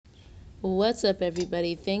What's up,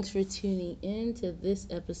 everybody? Thanks for tuning in to this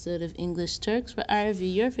episode of English Turks, where I review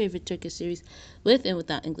your favorite Turkish series with and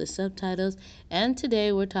without English subtitles. And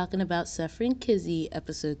today we're talking about Sefirin Kizi,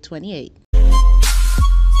 episode 28.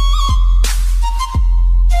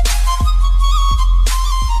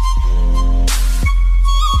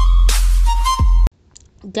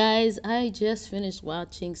 Guys, I just finished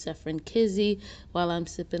watching Sefirin Kizi while I'm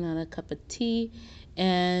sipping on a cup of tea,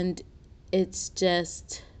 and it's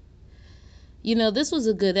just... this was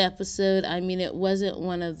a good episode. I mean, it wasn't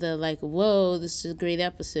one of the whoa, this is a great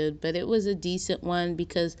episode, but it was a decent one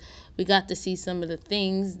because we got to see some of the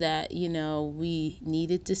things that, we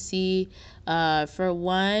needed to see. For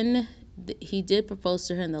one, he did propose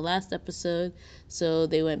to her in the last episode, so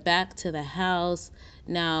they went back to the house.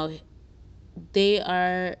 Now, they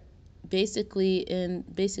are basically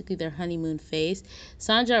their honeymoon phase.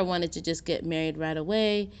 Sanjar wanted to just get married right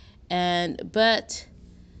away, but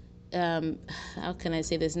how can I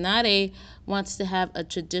say this? Nade wants to have a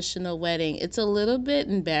traditional wedding. It's a little bit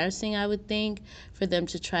embarrassing, I would think, for them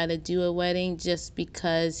to try to do a wedding just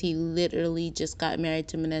because he literally just got married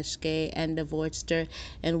to Mineshke and divorced her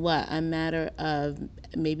in a matter of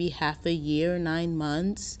maybe half a year, 9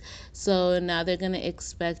 months. So now they're going to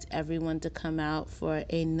expect everyone to come out for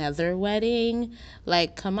another wedding.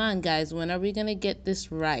 Come on, guys, when are we going to get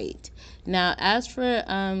this right? Now, as for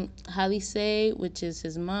Halise, which is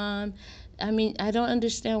his mom, I mean, I don't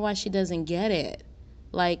understand why she doesn't get it.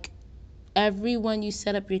 Everyone you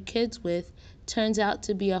set up your kids with turns out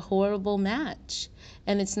to be a horrible match.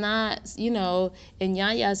 And it's not, in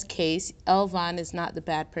Yaya's case, Elvan is not the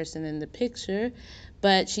bad person in the picture,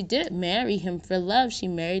 but she didn't marry him for love. She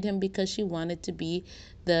married him because she wanted to be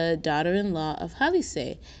the daughter-in-law of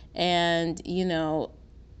Halise. And,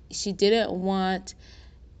 she didn't want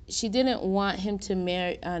him to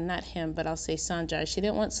marry, not him, but I'll say Sanjar. She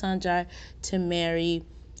didn't want Sanjar to marry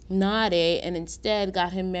Nade, and instead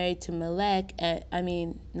got him married to Melek.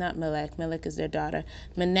 Not Melek. Melek is their daughter,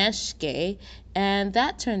 Mineshke. And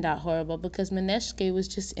that turned out horrible because Mineshke was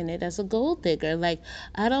just in it as a gold digger.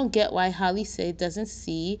 I don't get why Halise doesn't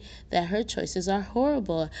see that her choices are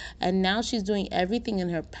horrible. And now she's doing everything in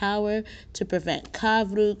her power to prevent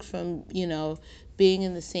Kavruk from, being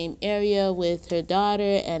in the same area with her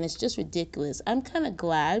daughter, and it's just ridiculous. I'm kind of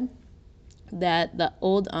glad that the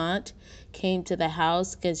old aunt came to the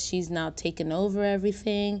house because she's now taken over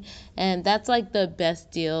everything, and that's the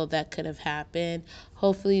best deal that could have happened.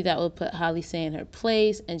 Hopefully that will put Halise in her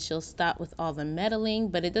place and she'll stop with all the meddling,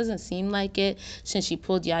 but it doesn't seem like it since she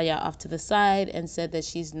pulled Yaya off to the side and said that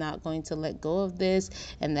she's not going to let go of this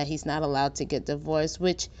and that he's not allowed to get divorced,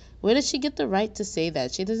 which, where does she get the right to say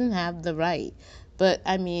that? She doesn't have the right. But,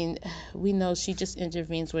 we know she just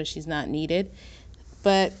intervenes where she's not needed.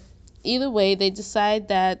 But either way, they decide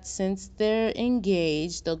that since they're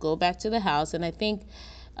engaged, they'll go back to the house. And I think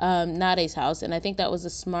Nade's house, and I think that was a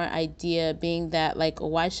smart idea, being that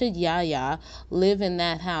why should Yaya live in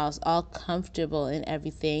that house all comfortable and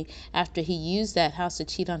everything after he used that house to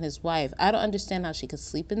cheat on his wife? I don't understand how she could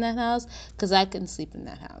sleep in that house, because I couldn't sleep in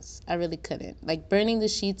that house. I really couldn't. Burning the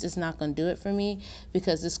sheets is not going to do it for me,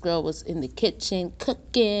 because this girl was in the kitchen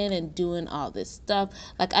cooking and doing all this stuff.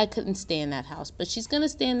 I couldn't stay in that house, but she's going to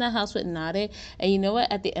stay in that house with Nade. And you know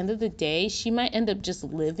what, at the end of the day, she might end up just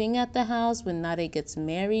living at the house when Nade gets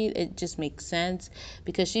married. It just makes sense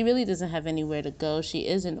because she really doesn't have anywhere to go. She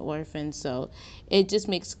is an orphan, so it just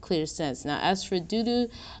makes clear sense. Now, as for Dudu,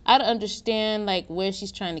 I don't understand where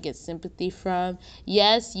she's trying to get sympathy from.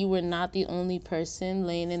 Yes, you were not the only person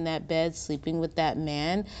laying in that bed sleeping with that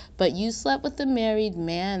man, but you slept with a married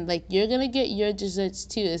man. You're gonna get your desserts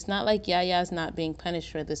too. It's not like Yaya's not being punished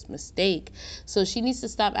for this mistake. So she needs to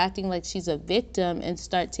stop acting like she's a victim and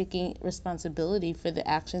start taking responsibility for the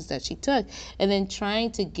actions that she took, and then trying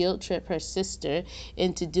to guilt trip her sister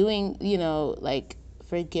into doing,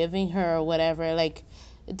 forgiving her or whatever.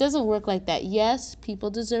 It doesn't work like that. Yes,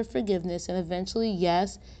 people deserve forgiveness, and eventually,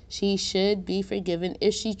 yes, she should be forgiven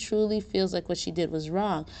if she truly feels like what she did was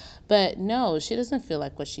wrong. But no, she doesn't feel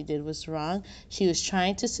like what she did was wrong. She was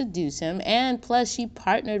trying to seduce him, and plus she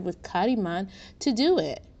partnered with Kariman to do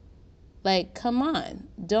it. Come on.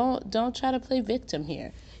 Don't try to play victim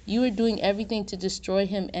here. You were doing everything to destroy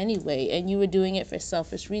him anyway, and you were doing it for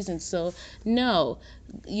selfish reasons. So, no,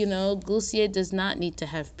 Gulsier does not need to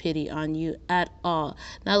have pity on you at all.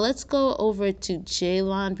 Now, let's go over to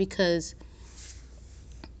Jaylon because,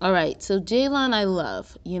 all right, so Jaylon I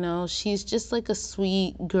love. She's just a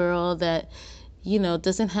sweet girl that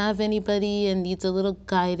doesn't have anybody and needs a little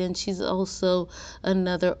guidance. She's also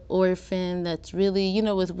another orphan that's really,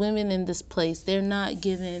 with women in this place, they're not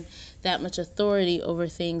given that much authority over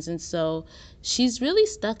things. And so she's really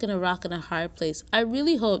stuck in a rock and a hard place. I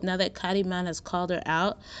really hope now that Kariman has called her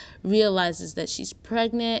out, realizes that she's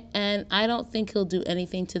pregnant, and I don't think he'll do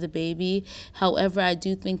anything to the baby. However, I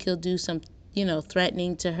do think he'll do some,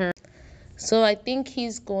 threatening to her. So I think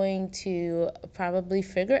he's going to probably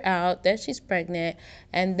figure out that she's pregnant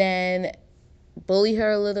and then bully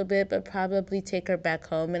her a little bit, but probably take her back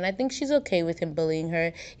home. And I think she's okay with him bullying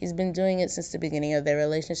her. He's been doing it since the beginning of their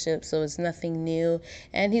relationship, so it's nothing new.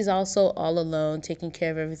 And he's also all alone, taking care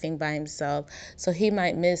of everything by himself. So he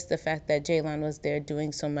might miss the fact that Jaylon was there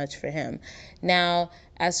doing so much for him. Now,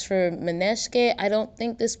 as for Maneshke, I don't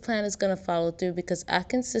think this plan is going to follow through because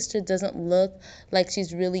Akin's sister doesn't look like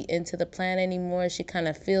she's really into the plan anymore. She kind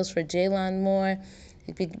of feels for Jaylon more,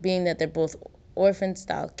 being that they're both orphan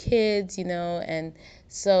style kids, and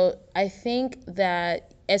so I think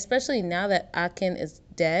that especially now that Akin is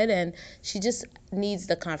dead, and she just needs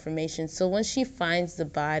the confirmation. So when she finds the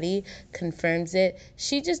body, confirms it,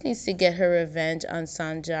 she just needs to get her revenge on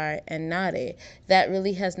Sanjar and Nare. That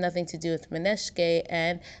really has nothing to do with Maneshke,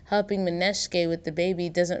 and helping Maneshke with the baby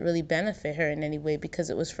doesn't really benefit her in any way because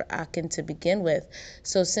it was for Akin to begin with.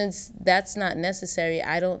 So since that's not necessary,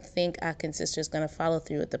 I don't think Akin's sister is going to follow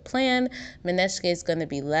through with the plan. Maneshke is going to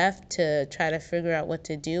be left to try to figure out what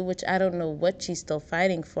to do, which I don't know what she's still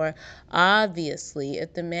fighting for. Obviously,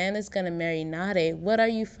 if the man is going to marry Nare, what are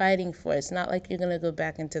you fighting for? It's not like you're going to go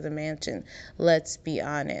back into the mansion. Let's be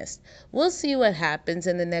honest. We'll see what happens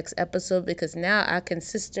in the next episode because now Akin's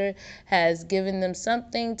sister has given them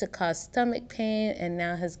something to cause stomach pain and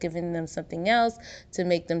now has given them something else to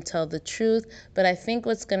make them tell the truth. But I think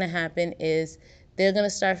what's going to happen is they're going to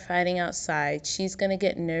start fighting outside. She's going to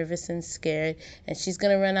get nervous and scared, and she's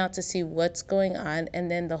going to run out to see what's going on,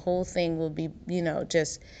 and then the whole thing will be,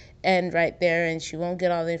 just end right there, and she won't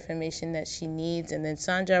get all the information that she needs, and then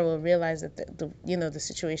Sanjar will realize that the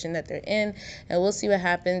situation that they're in, and we'll see what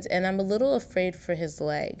happens. And I'm a little afraid for his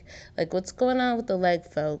leg. Like, what's going on with the leg,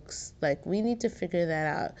 folks? Like, we need to figure that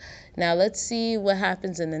out. Now, let's see what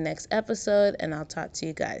happens in the next episode, and I'll talk to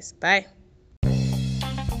you guys. Bye.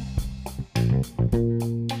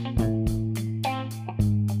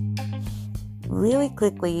 Really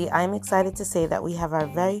quickly, I'm excited to say that we have our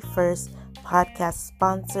very first podcast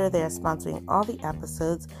sponsor. They are sponsoring all the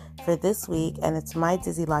episodes for this week, and it's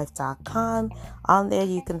mydizzylife.com. On there,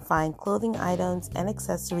 you can find clothing items and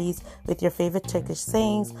accessories with your favorite Turkish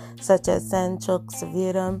sayings, such as Sen çok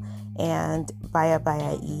seviyorum and Baya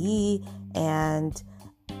Baya iyi and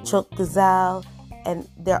Çok güzel. And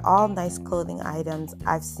they're all nice clothing items.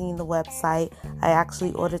 I've seen the website. I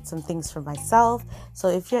actually ordered some things for myself. So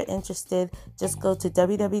if you're interested, just go to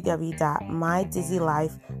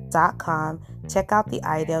www.mydizzylife.com, check out the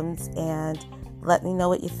items, and let me know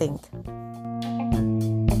what you think.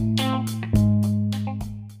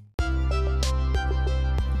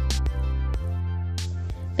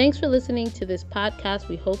 Thanks for listening to this podcast.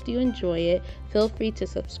 We hope you enjoy it. Feel free to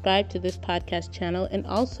subscribe to this podcast channel, and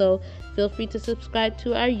also feel free to subscribe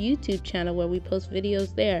to our YouTube channel where we post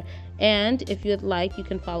videos there. And if you'd like, you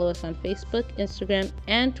can follow us on Facebook, Instagram,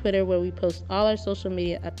 and Twitter where we post all our social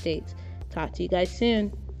media updates. Talk to you guys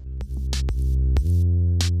soon.